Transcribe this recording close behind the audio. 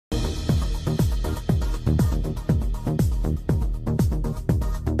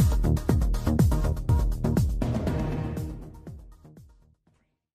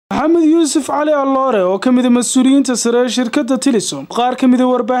maxamed yuusuf cali alloore oo kamid ah mas'uuliyiinta sare ee shirkadda Telesom qaar kamid ah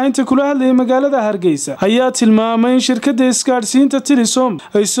warbaahinta kula hadlay magaalada Hargeysa ayaa tilmaamay in shirkadda isgaarsiinta Telesom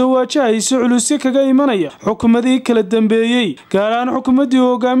ay soo waajahayso culusyo kaga imanaya xukuumadii kala dambeeyay gaar ahaan xukuumadii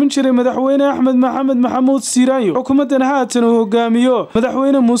hogaamin jiray madaxweyne Axmed Maxamed Maxamuud Silaano xukuumadan haatan uu hogaamiyo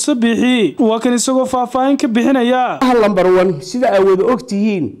madaxweyne Muuse Biixiba waa kan isagoo faahfaahin ka bixinaya lambar 1 sida ay wada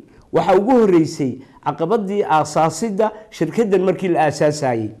ogtihiin waxa ugu horeysay caqabadii aasaasidda shirkaddan markii la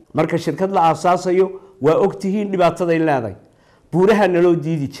aasaasayay marka shirkad la aasaasayo waa ogtihiin dhibaatada ay leedahay buuraha naloo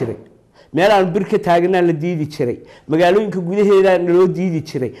diidi jiray meel aan bir ka taagnaa la diidi jiray magaalooyinka gudaheeda naloo diidi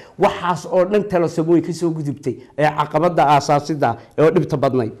jiray waxaas oo dhan Telesom way ka soo gudubtay ee caqabada aasaasidda ee dhibta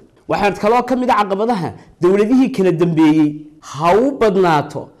badnay waxaan kaloo kamid ah caqabadaha dawladihii kala dambeeyay ha u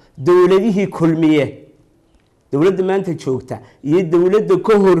badnaato dawladihii Kulmiye dawladda maanta joogta iyo dawladda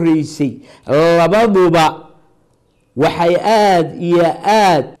ka horeysay labaduba waxay aad iyo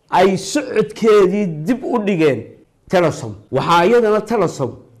aad ay socodkeedii dib u dhigeen Telesom waxa iyadana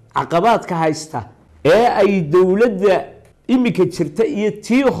Telesom caqabadka haysta ee ay dawladda imika jirta iyo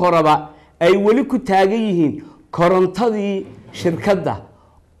tii horeba ay wali ku taagan yihiin korontadii shirkadda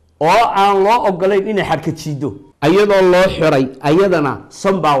oo aan loo ogolayn inay xarkajiido ayadoo loo xiray ayadana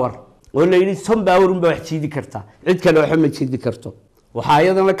sunpower oo la yiri sunpower unba wax jiidi karta cid kale waxa ma jiidi karto waxa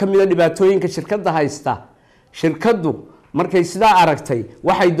ayadana kamid ah dhibaatooyinka shirkadda haysta shirkaddu markay sidaa aragtay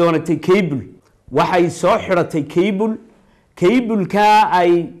waxay doonatay cable waxay soo xiratay cable-ka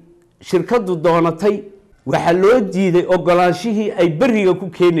ay shirkaddu doonatay waxa loo diiday ogolaanshihii ay bariga ku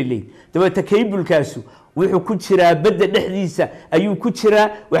keenilay dabata cable-kaasu wuxuu ku jiraa badda dhexdiisa ayuu ku jiraa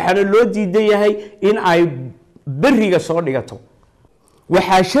waxaana loo diidan yahay in ay bariga soo dhigato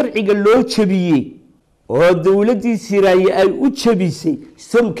waxa sharciga loo jabiyay oo dawladii Siraaye ay u jabisay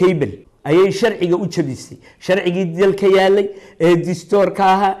som cable ayay sharciga u jabisay sharcigii dalka yaalay ee distoorka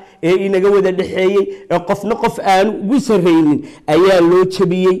ah ee inaga wada dhaxeeyay ee qofna qof aan ugu sareynin ayaa loo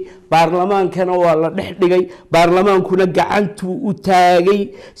jabiyay baarlamaankana waa la dhex dhigay baarlamaankuna gacantu u taagay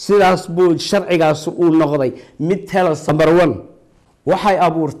sidaas buu sharcigaas uu noqday mid Telesom number 1 waxay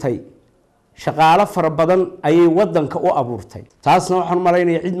abuurtay shaqaale fara badan ayay wadanka u abuurtay taasna waxaan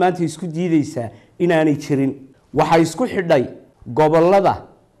malaynayaa cid maanta isku diidaysa inaanay jirin waxa isku xidhay gobolada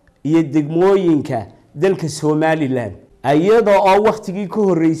iyo degmooyinka dalka Somaliland ayadoo oo waqtigii ka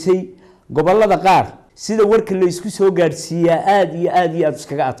horeysay gobolada qaar sida warka la isku soo gaarsiiyaa aad iyo aad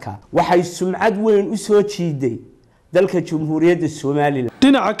iskaga adkaa waxay sumcad weyn u soo jiiday dalka Jamhuuriyadda Soomaaliland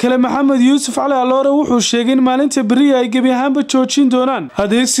dhinaca kale maxamed yuusuf cali alloore wuxuu sheegay in maalinta bari ay gabi ahaanba joojin doonaan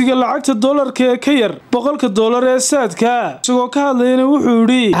adeegsiga lacagta dollarka ee ka yar $100 ee saadka isagoo ka hadlayna wuxuu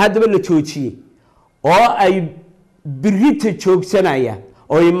yiri hadaba la joojiyay oo ay birita joogsanaya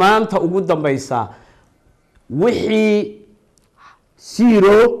oo maanta ugu dambaysa wixii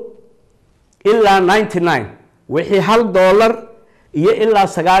 0 ilaa 99 wixii $1 iyo ilaa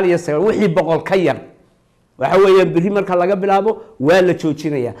 99 wixii 100 ka yar waxa weeyaan biri marka laga bilaabo waa la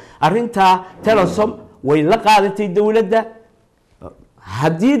joojinaya arinta Telesom way la qaadatay dawladda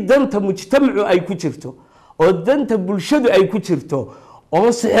hadii danta mujtamacu ay ku jirto oo danta bulshadu ay ku jirto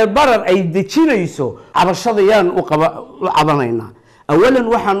oo sicir barar ay dejinayso cabashadayaan u cabanayna awalan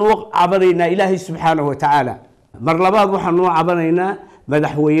waxaan u cabanaynaa Ilaahay subhanahu wa ta'ala mar labaad waxaan u cabanaynaa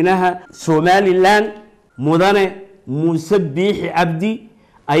madaxweynaha Somaliland mudane Muuse Biixiba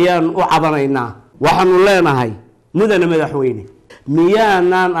ayaan u cabanaynaa waxaanu leenahay mudane madaxweyne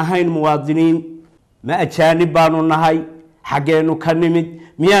miyaanan ahayn muwaadiniin ma ajaanib baanu nahay xageenu ka nimid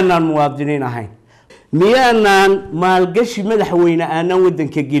miyaanan muwaadiniin ahayn miyaanan maalgashi madaxweyne aanan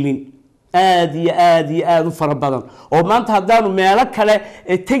wadanka gelin aad iyo aad u fara badan oo maanta hadaanu meelo kale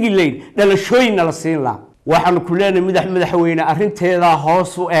tagi leyn dhalashooyin la siin la waxaanu ku leenahay madaxweyne arinteeda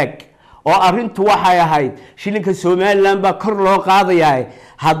hoos u eeg oo arintu waxay ahayd shilinka Somaliland ba kor loo qaadayaa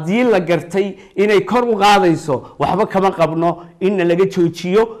hadii la gartay inay kor u qaadayso waxba kama qabno in laga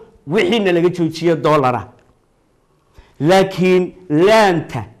joojiyo wixii laga joojiyo dollara laakiin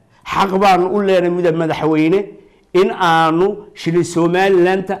laanta xaq baan u leenahay madaxweyne in aanu shilin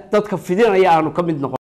Somaliland dadka fidinaya aanu ka mid noqon